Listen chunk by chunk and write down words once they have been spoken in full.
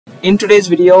In today's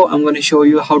video, I'm going to show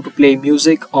you how to play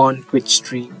music on Twitch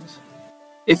streams.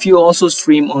 If you also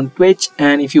stream on Twitch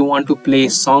and if you want to play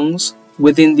songs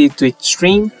within the Twitch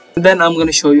stream, then I'm going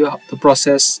to show you the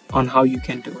process on how you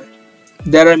can do it.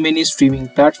 There are many streaming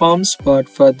platforms, but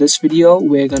for this video,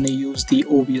 we're going to use the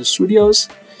OBS Studios.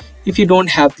 If you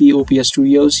don't have the OBS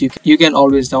Studios, you can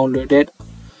always download it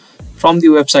from the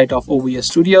website of OBS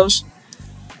Studios.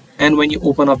 And when you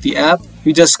open up the app,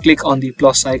 you just click on the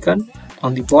plus icon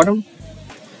on the bottom.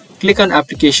 Click on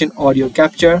application audio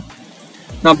capture.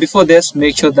 Now before this,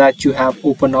 make sure that you have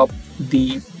opened up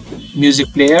the music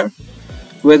player,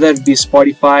 whether it be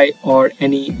Spotify or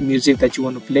any music that you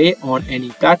want to play on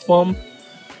any platform,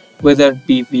 whether it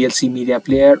be VLC media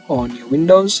player on your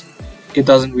Windows, it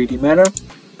doesn't really matter.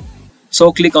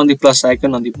 So click on the plus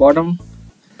icon on the bottom,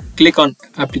 click on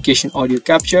application audio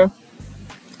capture.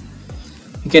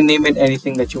 You can name it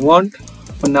anything that you want.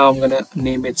 For now, I'm gonna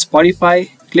name it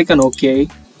Spotify. Click on OK.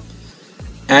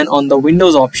 And on the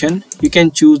Windows option, you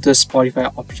can choose the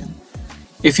Spotify option.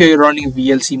 If you're running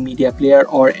VLC media player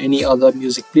or any other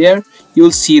music player,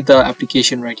 you'll see the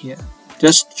application right here.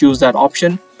 Just choose that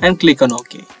option and click on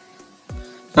OK.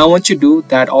 Now once you do,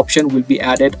 that option will be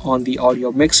added on the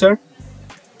audio mixer.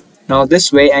 Now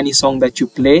this way, any song that you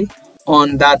play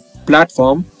on that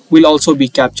platform will also be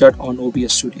captured on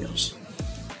OBS Studios.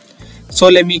 So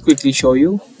let me quickly show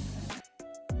you.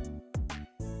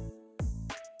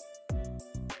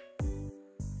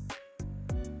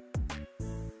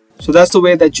 So that's the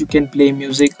way that you can play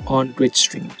music on Twitch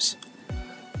streams.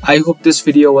 I hope this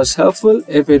video was helpful.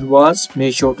 If it was,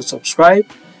 make sure to subscribe,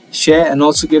 share, and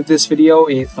also give this video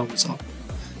a thumbs up.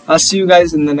 I'll see you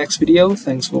guys in the next video.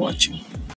 Thanks for watching.